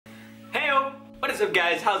What is up,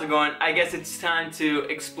 guys? How's it going? I guess it's time to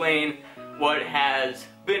explain what has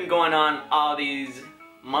been going on all these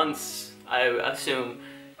months, I assume.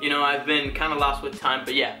 You know, I've been kind of lost with time,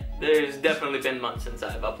 but yeah, there's definitely been months since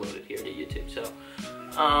I've uploaded here to YouTube.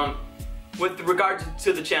 So, with regards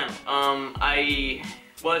to the channel, I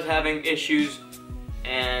was having issues,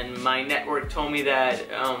 and my network told me that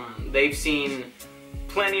they've seen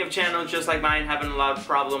plenty of channels just like mine having a lot of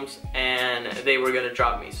problems, and they were gonna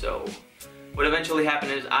drop me. So what eventually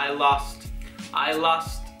happened is I lost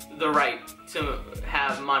the right to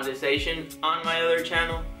have monetization on my other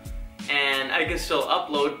channel, and I can still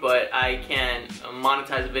upload, but I can't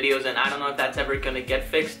monetize videos, and I don't know if that's ever gonna get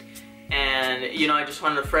fixed. And you know, I just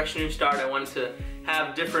wanted a fresh new start. I wanted to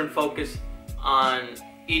have different focus on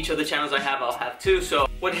each of the channels I have. I'll have two. So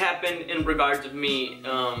what happened in regards of me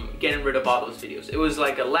getting rid of all those videos? It was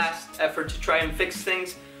like a last effort to try and fix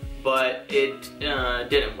things, but it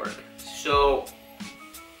didn't work. So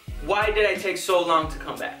why did I take so long to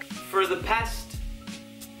come back? For the past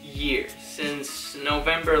year, since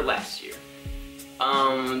November last year,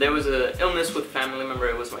 there was an illness with a family member.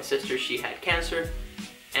 It was my sister. She had cancer,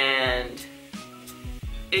 and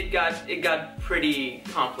it got pretty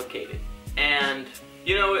complicated. And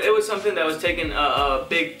you know, it was something that was taking a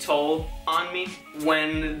big toll on me.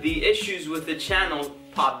 When the issues with the channel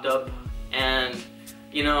popped up, and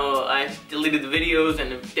you know, I deleted the videos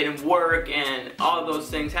and it didn't work and all those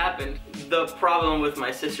things happened, the problem with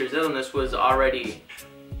my sister's illness was already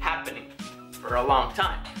happening for a long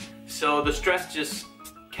time. So the stress just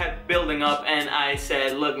kept building up, and I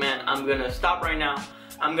said, look man, I'm gonna stop right now.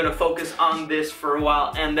 I'm gonna focus on this for a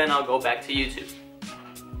while, and then I'll go back to YouTube.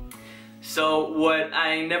 So what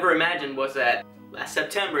I never imagined was that last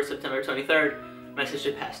September 23rd, my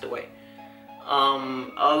sister passed away.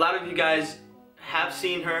 A lot of you guys have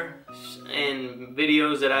seen her in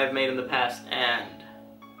videos that I've made in the past, and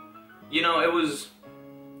you know, it was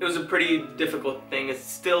a pretty difficult thing. It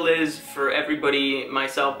still is for everybody,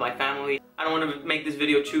 myself, my family. I don't want to make this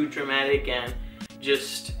video too dramatic and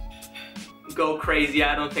just go crazy.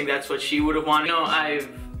 I don't think that's what she would have wanted. You know,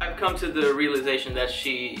 I've come to the realization that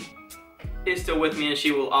she is still with me, and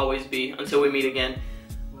she will always be until we meet again.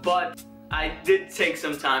 But I did take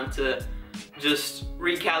some time to just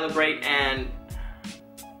recalibrate and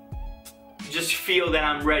just feel that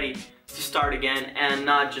I'm ready to start again and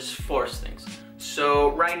not just force things.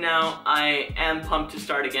 So right now I am pumped to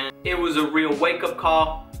start again. It was a real wake-up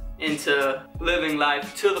call into living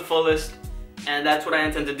life to the fullest, and that's what I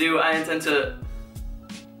intend to do. I intend to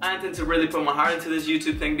really put my heart into this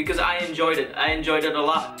YouTube thing because I enjoyed it. I enjoyed it a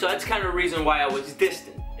lot. So that's kind of the reason why I was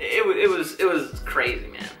distant. It was crazy,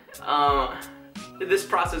 man. This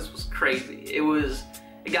process was crazy.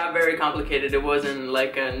 It got very complicated. It wasn't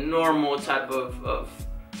like a normal type of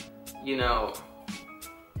you know,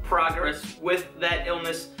 progress with that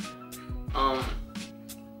illness. A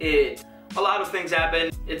lot of things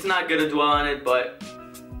happened. It's not good to dwell on it, but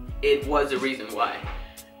it was a reason why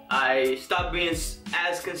I stopped being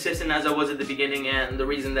as consistent as I was at the beginning, and the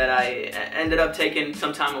reason that I ended up taking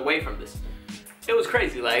some time away from this. It was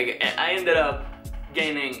crazy. Like, I ended up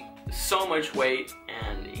gaining so much weight,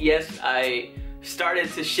 and yes, I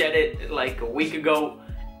started to shed it like a week ago,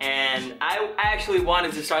 and I actually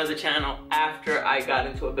wanted to start the channel after I got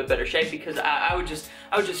into a bit better shape, because I would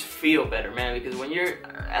just feel better, man. Because when you're,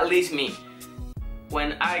 at least me,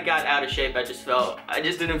 when I got out of shape, I just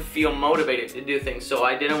didn't feel motivated to do things. So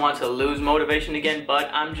I didn't want to lose motivation again, but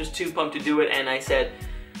I'm just too pumped to do it. And I said,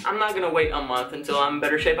 I'm not gonna wait a month until I'm in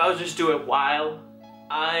better shape. I'll just do it while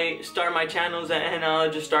I start my channels, and I'll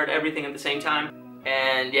just start everything at the same time.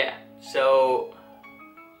 And yeah, so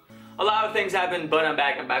a lot of things happened, but I'm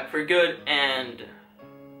back for good, and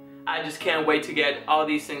I just can't wait to get all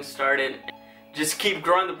these things started. Just keep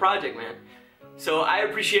growing the project, man. So I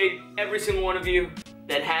appreciate every single one of you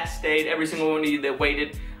that has stayed, every single one of you that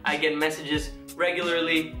waited. I get messages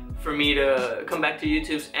regularly for me to come back to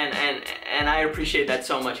YouTube, and I appreciate that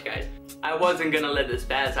so much, guys. I wasn't gonna let this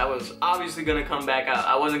pass. I was obviously gonna come back.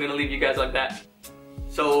 I wasn't gonna leave you guys like that.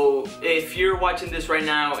 So if you're watching this right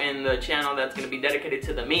now in the channel that's gonna be dedicated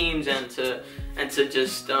to the memes and to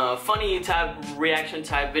just funny type, reaction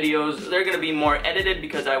type videos, they're gonna be more edited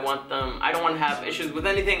because I don't want to have issues with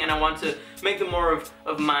anything, and I want to make them more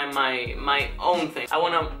of my own thing. I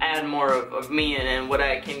want to add more of me and what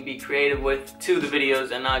I can be creative with to the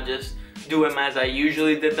videos, and not just do them as I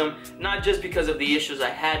usually did them. Not just because of the issues I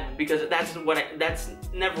had, because that's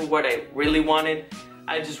never what I really wanted.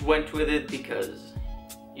 I just went with it because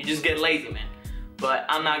you just get lazy, man. But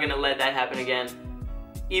I'm not gonna let that happen again.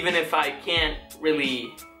 Even if I can't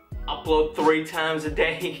really upload 3 times a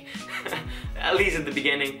day, at least at the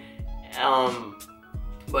beginning.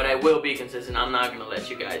 But I will be consistent. I'm not gonna let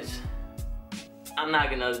you guys, I'm not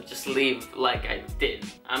gonna just leave like I did.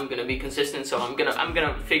 I'm gonna be consistent, so I'm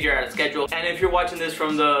gonna figure out a schedule. And if you're watching this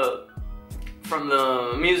from the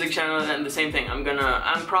music channel, then the same thing.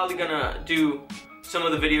 I'm probably gonna do some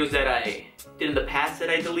of the videos that I did in the past that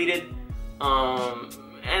I deleted.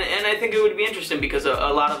 And I think it would be interesting because a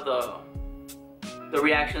lot of the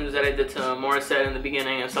reactions that I did to Morissette in the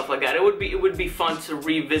beginning and stuff like that, it would be fun to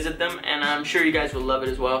revisit them, and I'm sure you guys would love it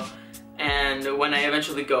as well. And when I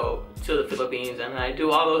eventually go to the Philippines and I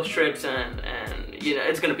do all those trips, and you know,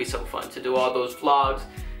 it's gonna be so fun to do all those vlogs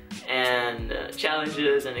and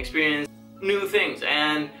challenges and experience new things.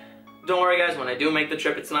 And don't worry guys, when I do make the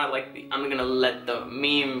trip, it's not like I'm gonna let the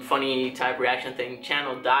meme funny type reaction thing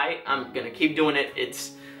channel die. I'm gonna keep doing it.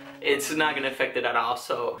 It's not gonna affect it at all.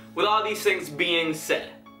 So with all these things being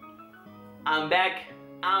said, I'm back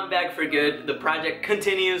for good. The project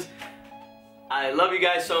continues. I love you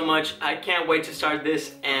guys so much. I can't wait to start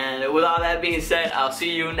this, and with all that being said, I'll see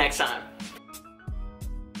you next time.